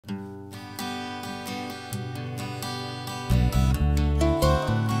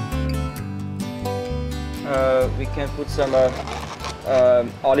we can put some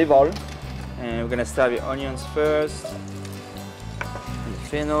olive oil. And we're gonna start with onions first. And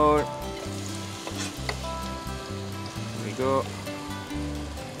fennel. There we go.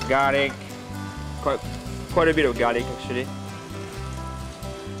 Garlic. Quite a bit of garlic actually.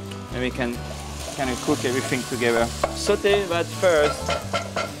 And we can kind of cook everything together. Saute that first.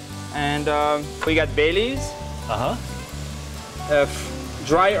 And we got bay leaves.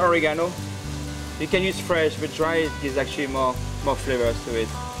 Dry oregano. You can use fresh, but dry gives actually more flavors to it.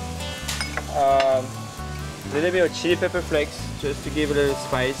 A little bit of chili pepper flakes, just to give a little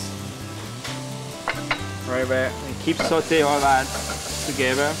spice. Right there. And keep sauteing all that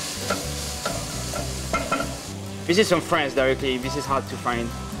together. This is from France directly. This is hard to find.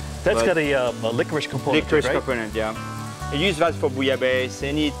 That's got a licorice component. Licorice right? component, yeah. I use that for bouillabaisse.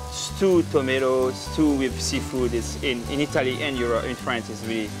 Any stew tomato, stew with seafood is in Italy and Europe, in France is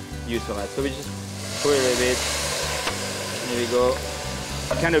really used for that. So we just put a little bit. There we go.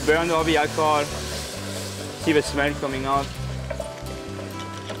 Kind of burn all the alcohol. See the smell coming out.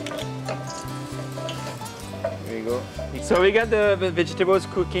 There we go. So we got the vegetables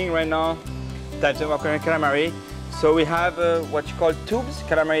cooking right now. Time to work on calamari. So we have what you call tubes,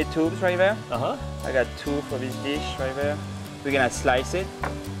 calamari tubes right there. I got 2 for this dish right there. We're gonna slice it.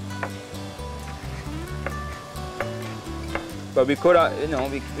 But we cut our,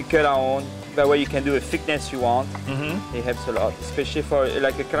 we cut our own. That way you can do the thickness you want. It helps a lot, especially for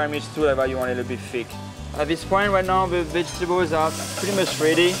like a calamari stew, like that you want it a little bit thick. At this point right now, the vegetables are pretty much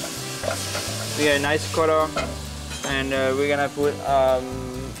ready. We got a nice color. And we're gonna put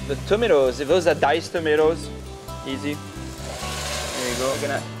the tomatoes. If those are diced tomatoes, easy. There we go.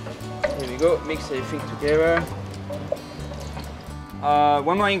 Here we go. Mix everything together.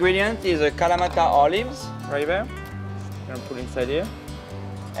 One more ingredient is a Kalamata Olives right there. I'm gonna put inside here.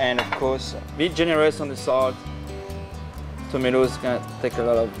 And of course, be generous on the salt. Tomatoes gonna take a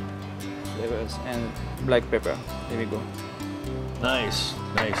lot of flavors, and black pepper. There we go. Nice,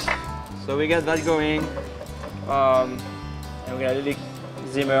 nice. So we got that going. And we're gonna really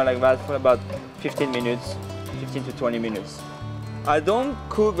simmer like that for about 15 minutes. 15 to 20 minutes. I don't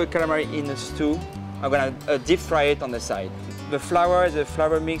cook the calamari in a stew. I'm gonna deep fry it on the side. The flour is a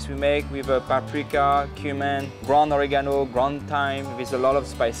flour mix we make with paprika, cumin, ground oregano, ground thyme. There's a lot of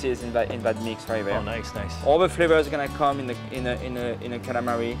spices in that mix right there. Oh, nice, nice. All the flavors are gonna come in a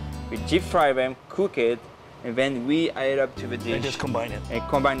calamari. We deep fry them, cook it, and then we add it up to the dish. And just combine it. And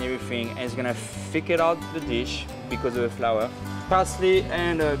combine everything, and it's gonna thicken out the dish because of the flour. Parsley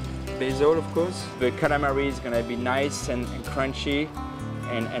and basil, of course. The calamari is gonna be nice and crunchy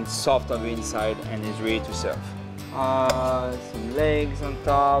and soft on the inside, and is ready to serve. Some legs on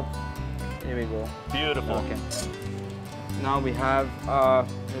top. Here we go. Beautiful. Okay. Now we have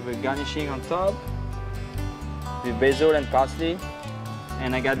the garnishing on top with basil and parsley.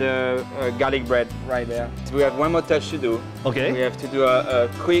 And I got the garlic bread right there. So we have one more touch to do. Okay. We have to do a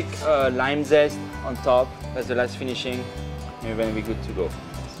quick lime zest on top. That's the last finishing. And then we're good to go.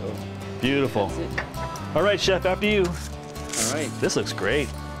 So beautiful. That's it. All right, chef, after you. All right. This looks great.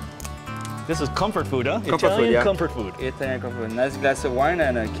 This is comfort food, huh? Comfort Italian food, yeah. comfort food. Italian comfort food. Nice glass of wine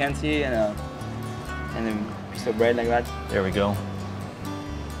and a Chianti and a piece of bread like that. There we go.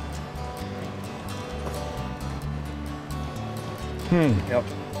 Yep.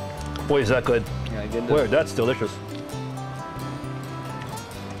 Boy, is that good. Yeah, good. Boy, that's delicious.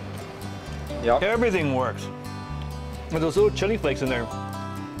 Yep. Everything works. With those little chili flakes in there.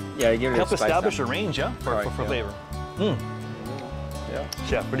 Yeah, give it Help a spice establish up. a range, yeah, for flavor. Yeah.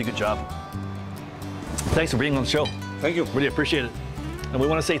 Chef, pretty good job. Thanks for being on the show. Thank you. Really appreciate it. And we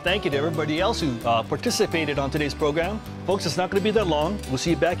want to say thank you to everybody else who participated on today's program. Folks, it's not going to be that long. We'll see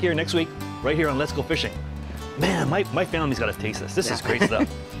you back here next week, right here on Let's Go Fishing. Man, my family's got to taste this. This is great stuff.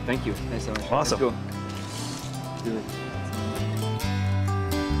 Thank you. Thanks so much. Awesome. Let's go. Do it.